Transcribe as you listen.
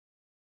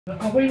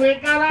We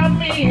went got our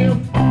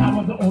meal. I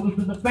was the oldest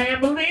of the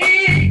family,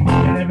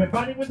 and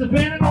everybody was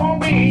depending on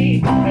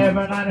me.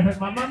 Every night I heard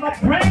my mama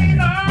pray,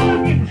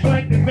 Lord, give the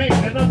strength to make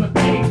another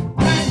day.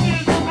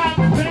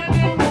 I'm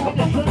depending on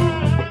the sun.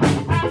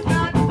 I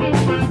got to do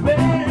my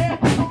best.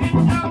 It's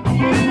up to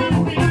you to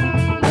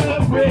do the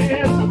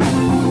rest.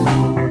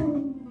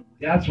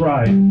 That's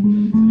right.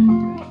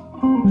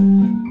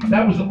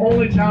 That was the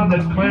only time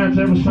that Clarence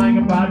ever sang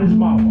about his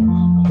mama.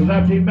 Because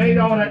after he made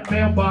all that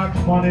mailbox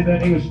money,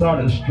 then he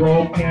started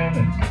stroking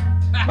and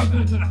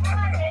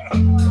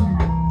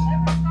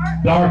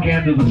dark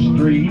end of the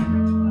street,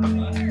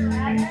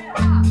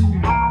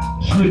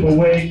 slip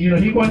away. You know,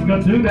 he wasn't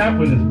going to do that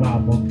with his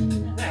mama.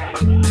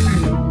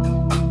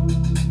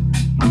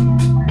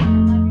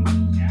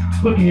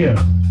 Look here,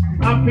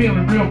 I'm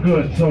feeling real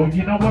good, so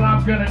you know what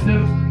I'm going to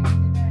do?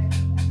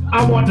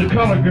 I want the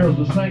colored girls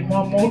to sing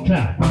one more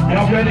time.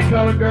 Y'all ready,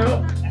 colored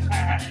girls?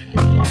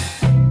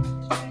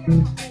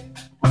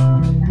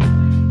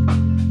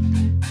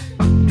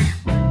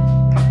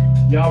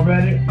 Y'all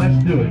ready?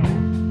 Let's do it.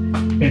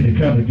 And the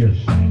colored girls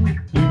sing.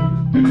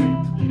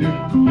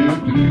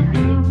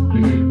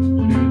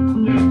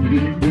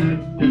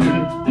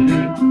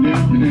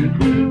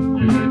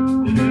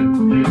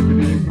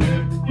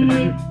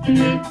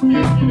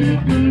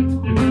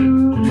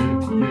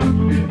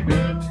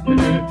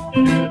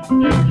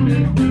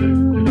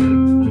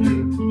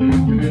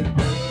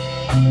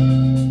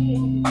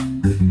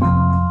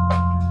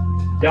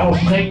 Y'all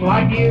sing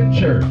like you're in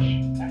church.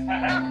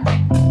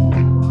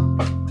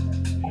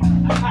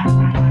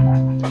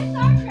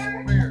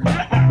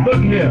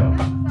 Look here,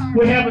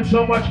 we're having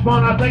so much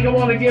fun. I think I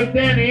want to give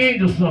Danny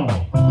Angel some.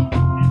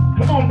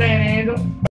 Come on, Danny Angel.